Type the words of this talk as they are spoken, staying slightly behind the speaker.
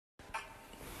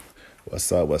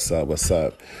What's up? What's up? What's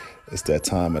up? It's that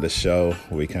time of the show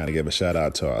where we kind of give a shout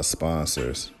out to our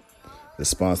sponsors. The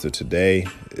sponsor today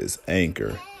is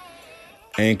Anchor.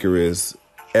 Anchor is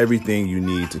everything you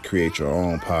need to create your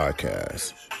own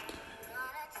podcast.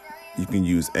 You can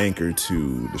use Anchor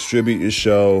to distribute your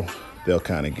show. They'll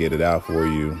kind of get it out for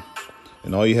you.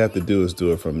 And all you have to do is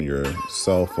do it from your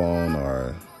cell phone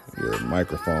or your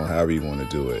microphone, however you want to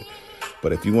do it.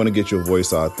 But if you want to get your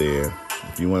voice out there,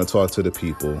 if you want to talk to the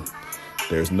people,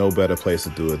 there's no better place to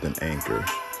do it than Anchor.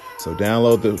 So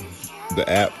download the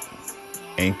app,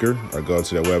 Anchor, or go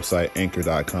to their website,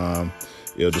 anchor.com.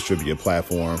 It'll distribute your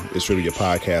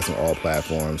podcast on all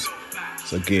platforms.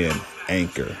 So again,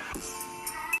 Anchor.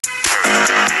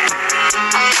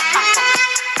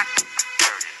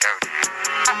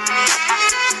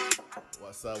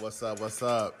 What's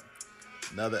up?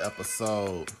 Another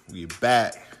episode. We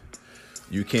back.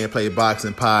 You Can't Play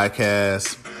Boxing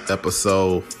Podcast,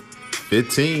 episode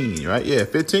 15, right? Yeah,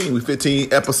 15. We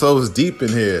 15 episodes deep in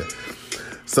here.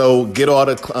 So get all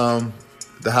the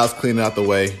house cleaning out the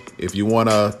way. If you want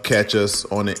to catch us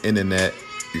on the internet,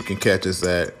 you can catch us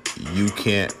at You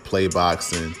Can't Play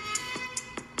Boxing.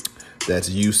 That's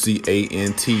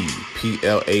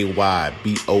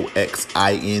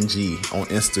UCANTPLAYBOXING on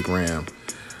Instagram.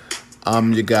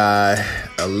 I'm your guy,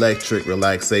 Electric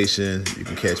Relaxation. You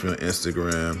can catch me on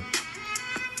Instagram.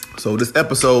 So this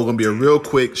episode is gonna be a real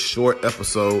quick, short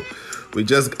episode. I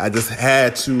just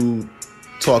had to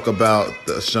talk about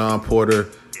the Shawn Porter,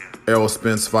 Errol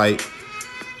Spence fight.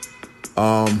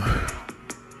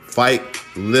 Fight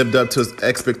lived up to his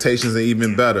expectations and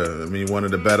even better. I mean, one of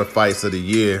the better fights of the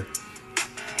year.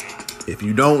 If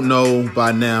you don't know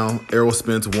by now, Errol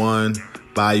Spence won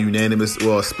by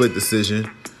split decision.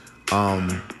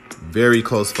 Very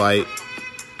close fight.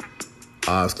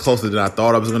 It's closer than I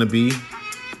thought it was going to be.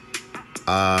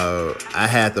 I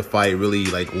had the fight really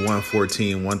like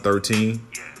 114, 113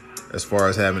 as far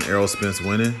as having Errol Spence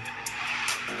winning.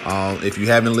 If you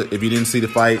didn't see the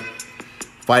fight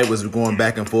was going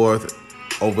back and forth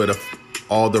over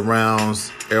all the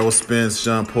rounds. Errol Spence,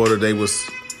 Shawn Porter, they was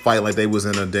fighting like they was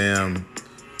in a damn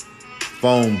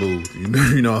phone booth. You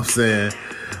know what I'm saying?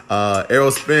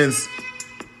 Errol Spence,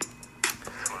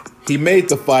 he made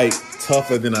the fight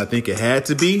tougher than I think it had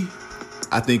to be.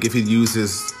 I think if he used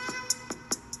his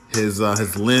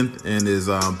length and his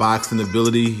boxing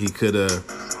ability, he could have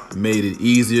made it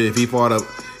easier. If he fought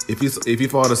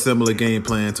a similar game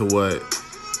plan to what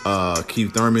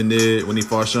Keith Thurman did when he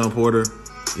fought Shawn Porter,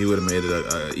 he would have made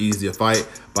it an easier fight.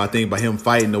 But I think by him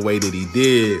fighting the way that he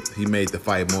did, he made the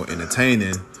fight more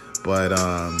entertaining. But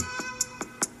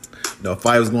the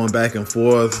fight was going back and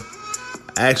forth.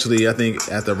 Actually, I think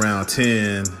after round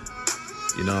 10,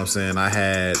 you know what I'm saying,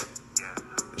 it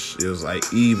was like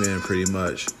even pretty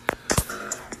much.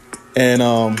 And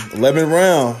 11th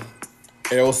round,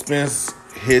 Errol Spence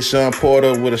hit Shawn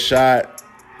Porter with a shot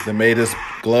that made his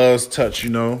gloves touch,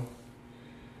 And,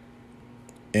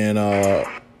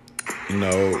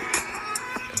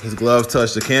 his gloves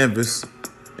touched the canvas.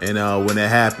 And when that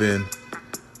happened,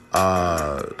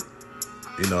 that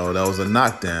was a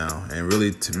knockdown. And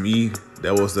really, to me,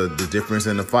 that was the difference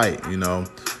in the fight.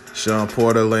 Shawn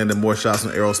Porter landed more shots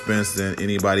on Errol Spence than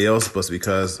anybody else, but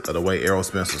because of the way Errol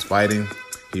Spence was fighting,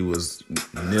 he was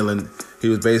kneeling. He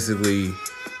was basically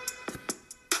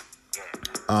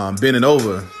bending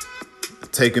over,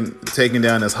 taking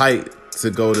down his height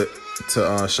to go to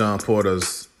Shawn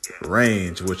Porter's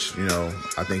range, which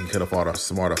I think he could have fought a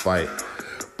smarter fight.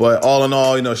 But all in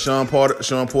all, Shawn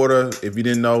Porter, if you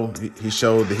didn't know, he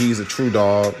showed that he's a true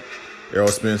dog. Errol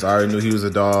Spence, I already knew he was a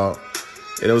dog.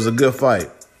 It was a good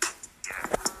fight.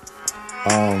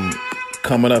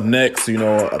 Coming up next,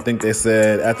 I think they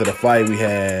said after the fight we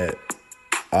had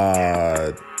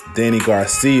Danny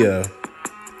Garcia,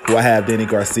 who I have Danny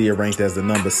Garcia ranked as the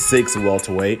number 6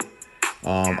 welterweight.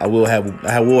 I will have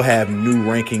new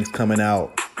rankings coming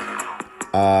out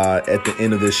at the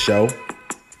end of this show.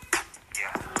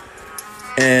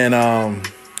 And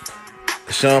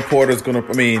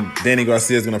Danny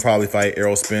Garcia is gonna probably fight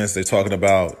Errol Spence. They're talking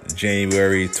about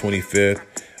January 25th.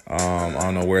 I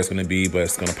don't know where it's gonna be, but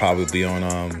it's gonna probably be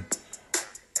on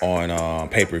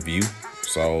pay-per-view.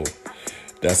 So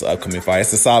that's an upcoming fight.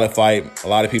 It's a solid fight. A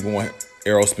lot of people want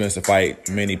Errol Spence to fight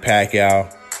Manny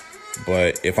Pacquiao,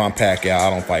 but if I'm Pacquiao, I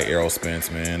don't fight Errol Spence,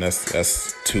 man.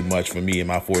 That's too much for me at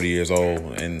my 40 years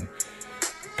old. And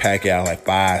Pacquiao like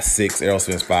 5'6", Errol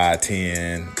Spence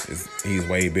 5'10". He's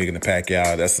way bigger than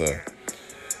Pacquiao.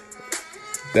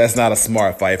 That's not a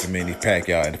smart fight for Manny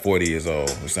Pacquiao at 40 years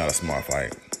old. It's not a smart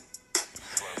fight.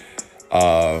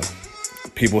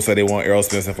 People say they want Errol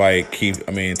Spence to fight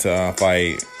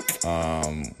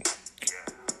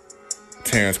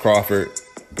Terrence Crawford,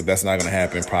 but that's not going to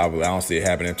happen. Probably, I don't see it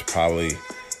happening until probably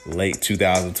late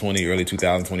 2020, early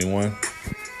 2021.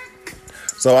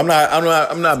 So I'm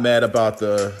not mad about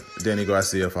the Danny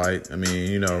Garcia fight. I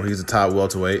mean, you know, he's a top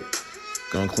welterweight.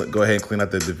 Go ahead and clean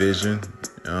out the division.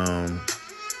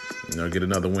 You know, get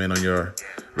another win on your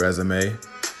resume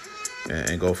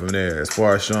and go from there. As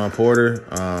far as Shawn Porter,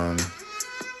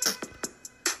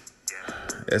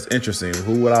 it's interesting.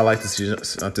 Who would I like to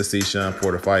see Shawn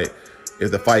Porter fight? If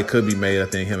the fight could be made, I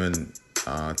think him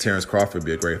and Terrence Crawford would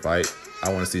be a great fight.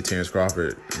 I want to see Terrence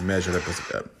Crawford measured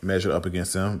up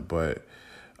against him, but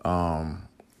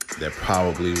that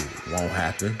probably won't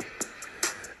happen.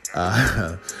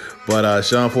 But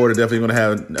Shawn Porter definitely going to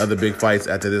have other big fights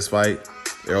after this fight.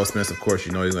 Errol Spence, of course,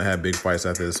 you know he's going to have big fights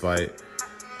after this fight.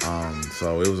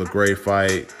 So it was a great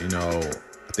fight. You know,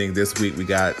 I think this week we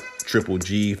got Triple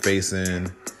G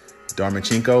facing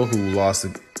Darmachenko, who lost.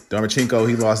 He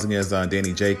lost against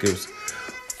Danny Jacobs.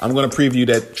 I'm going to preview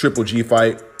that Triple G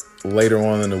fight later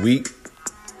on in the week.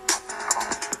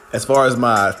 As far as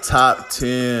my top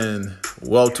 10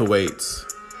 welterweights,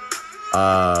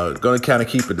 going to kind of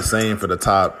keep it the same for the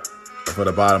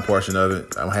bottom portion of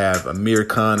it. I have Amir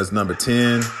Khan as number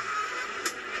 10.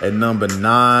 At number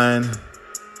 9,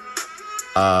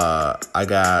 I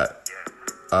got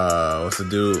what's the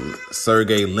dude?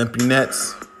 Sergey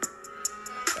Limpinets.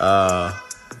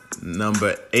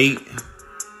 Number 8.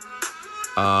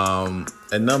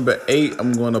 At number 8,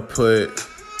 I'm gonna put.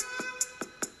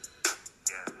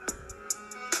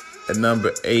 At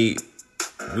number 8,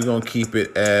 we're gonna keep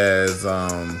it as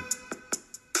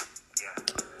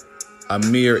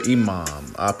Amir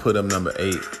Imam. I'll put him number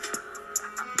 8.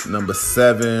 Number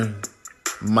 7,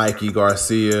 Mikey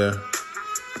Garcia.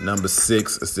 Number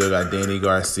 6, I still got Danny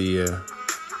Garcia.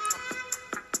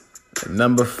 At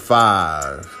number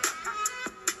 5,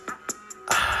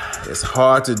 it's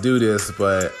hard to do this,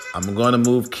 but I'm going to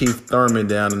move Keith Thurman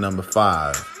down to number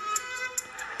 5.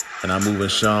 And I'm moving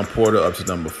Shawn Porter up to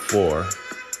number 4.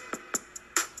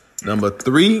 Number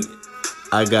 3,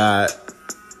 I got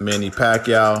Manny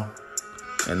Pacquiao.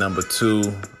 And number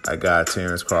 2, I got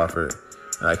Terrence Crawford.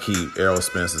 And I keep Errol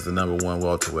Spence as the number 1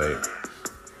 welterweight.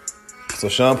 So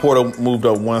Shawn Porter moved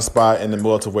up 1 spot in the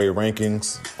welterweight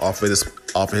rankings off of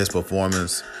his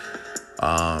performance.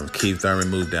 Keith Thurman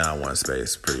moved down 1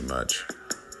 space, pretty much.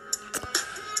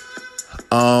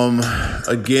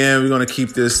 Again, we're gonna keep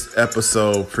this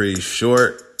episode pretty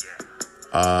short.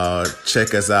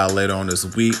 Check us out later on this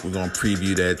week. We're gonna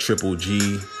preview that Triple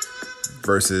G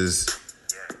versus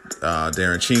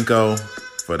Darchenko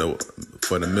for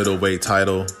the middleweight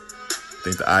title. I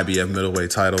think the IBF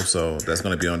middleweight title. So that's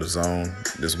gonna be on the Zone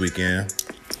this weekend.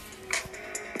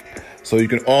 So you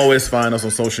can always find us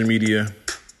on social media.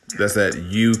 That's at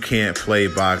You Can't Play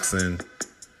Boxing.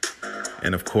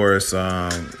 And of course,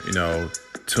 you know,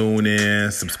 tune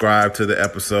in, subscribe to the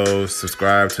episodes,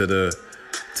 subscribe to the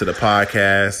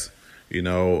podcast. You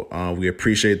know, we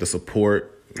appreciate the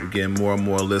support. We're getting more and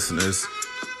more listeners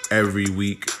every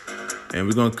week. And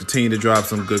we're going to continue to drop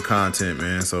some good content,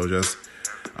 man. So just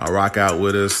rock out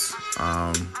with us.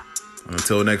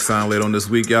 Until next time later on this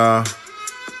week, y'all.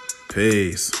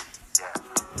 Peace.